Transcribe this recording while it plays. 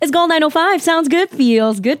It's Gold 905. Sounds good,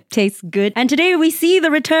 feels good, tastes good. And today we see the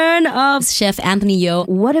return of Chef Anthony Yeoh.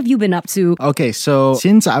 What have you been up to? Okay, so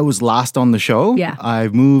since I was last on the show, Yeah.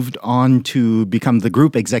 I've moved on to become the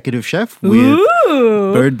group executive chef with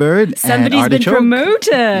Bird and Somebody's been Artichoke. promoted.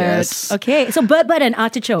 Yes. Okay, so Bird and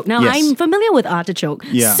Artichoke. Now, Yes. I'm familiar with Artichoke.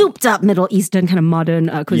 Yeah. Souped up Middle Eastern kind of modern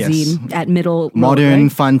cuisine at Middle Modern, Road,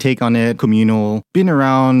 right? fun take on it, communal. Been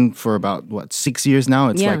around for about, 6 years now.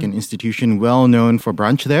 It's Yeah. like an institution well known for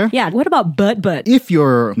brunch there. Yeah, what about Bird? If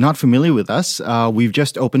you're not familiar with us, we've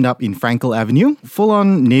just opened up in Frankel Avenue.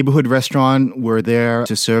 Full-on neighborhood restaurant. We're there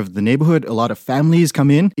to serve the neighborhood. A lot of families come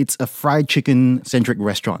in. It's a fried chicken-centric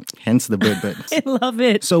restaurant, hence the Bird. I love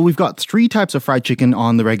it. So we've got 3 types of fried chicken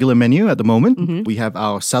on the regular menu at the moment. We have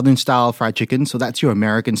our Southern style fried chicken. So that's your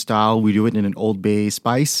American style. We do it in an Old Bay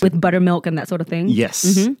spice. With buttermilk and that sort of thing?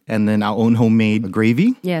 Yes. And then our own homemade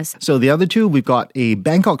gravy. Yes. So the other 2, we've got a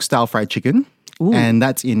Bangkok style fried chicken. And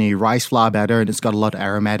that's in a rice flour batter, and it's got a lot of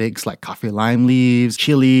aromatics like kaffir lime leaves,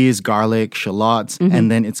 chilies, garlic, shallots, and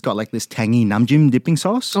then it's got like this tangy namjim dipping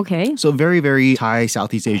sauce. Okay. So very, very Thai,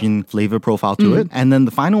 Southeast Asian flavor profile to it. And then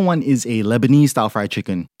the final one is a Lebanese style fried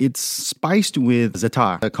chicken. It's spiced with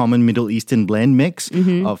za'atar, a common Middle Eastern blend mix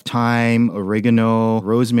of thyme, oregano,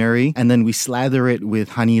 rosemary, and then we slather it with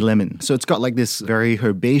honey lemon. So it's got like this very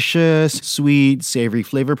herbaceous, sweet, savory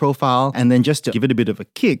flavor profile. And then just to give it a bit of a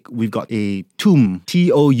kick, we've got a Toum,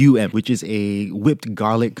 T-O-U-M, which is a whipped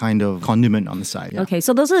garlic kind of condiment on the side. Yeah. Okay,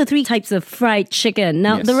 so those are the 3 types of fried chicken.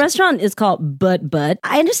 Now, Yes. the restaurant is called Bird.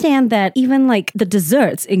 I understand that even like the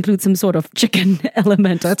desserts include some sort of chicken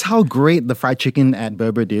element. That's how great the fried chicken at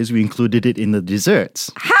Berbert is. We included it in the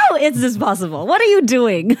desserts. How is this possible? What are you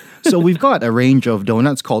doing? So we've got a range of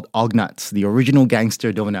donuts called Ognuts, the original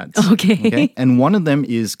gangster donuts. Okay. And one of them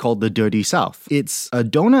is called the Dirty South. It's a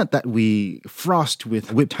donut that we frost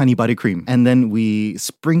with whipped honey buttercream, and then we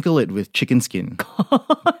sprinkle it with chicken skin.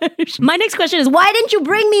 My next question is, why didn't you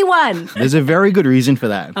bring me one? There's a very good reason for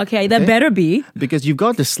that. Okay, that better be. Because you've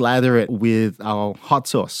got to slather it with our hot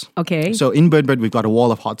sauce. Okay. So in Bird, we've got a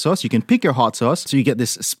wall of hot sauce. You can pick your hot sauce. So you get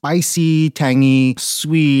this spicy, tangy,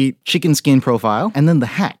 sweet chicken skin profile. And then the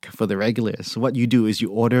hack for the regulars. What you do is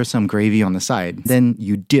you order some gravy on the side. Then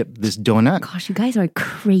you dip this donut. Gosh, you guys are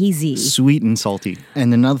crazy. Sweet and salty.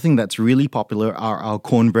 And another thing that's really popular are our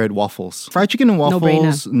cornbread waffles. Fried chicken and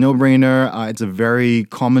waffles, no brainer. It's a very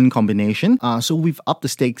common combination. So we've upped the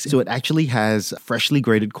stakes. So it actually has freshly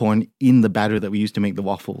grated corn in the batter that we use to make the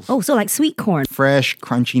waffles. Oh, so like sweet corn. Fresh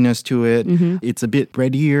crunchiness to it. It's a bit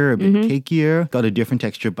breadier, a bit cakier. Got a different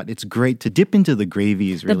texture, but it's great to dip into the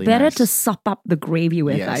gravy is really The better nice. to sop up the gravy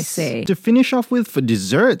with, Yes. I say. To finish off with, for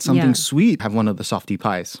dessert, something Yeah. sweet, have one of the softy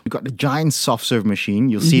pies. We've got the giant soft serve machine.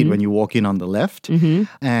 You'll see it when you walk in on the left.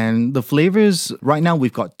 And the flavors, right now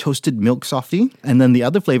we've got toasted milk softy. And then the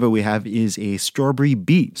other flavor we have is a strawberry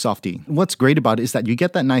beet softy. What's great about it is that you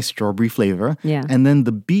get that nice strawberry flavor. Yeah. And then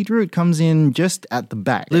the beetroot comes in just at the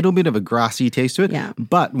back. A little bit of a grassy taste to it. Yeah.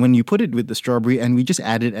 But when you put it with the strawberry and we just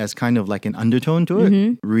add it as kind of like an undertone to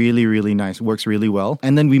it, really, really nice. Works really well.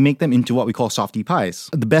 And then we make them into what we call softy pies.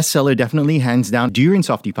 The best seller definitely, hands down, durian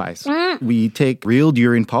softy pies. We take real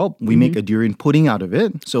durian pulp. We make a durian pudding out of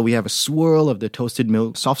it. So we have a swirl of the toasted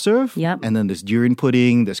milk soft serve. Yep. And then this durian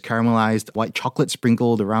pudding, there's caramelized white chocolate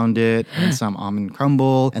sprinkled around it, and some almond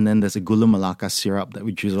crumble. And then there's a gula melaka syrup that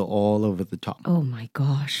we drizzle all over the top. Oh my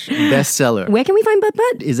gosh. Best seller Where can we find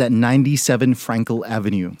Bird? is at 97 Frankel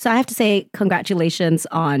Avenue. So I have to say congratulations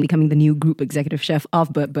on becoming the new group executive chef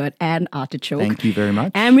of Bird and Artichoke. Thank you very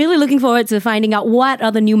much. I'm really looking forward to finding out what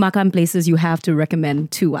other new makan places you have to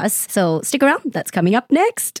recommend to us. So stick around, that's coming up next.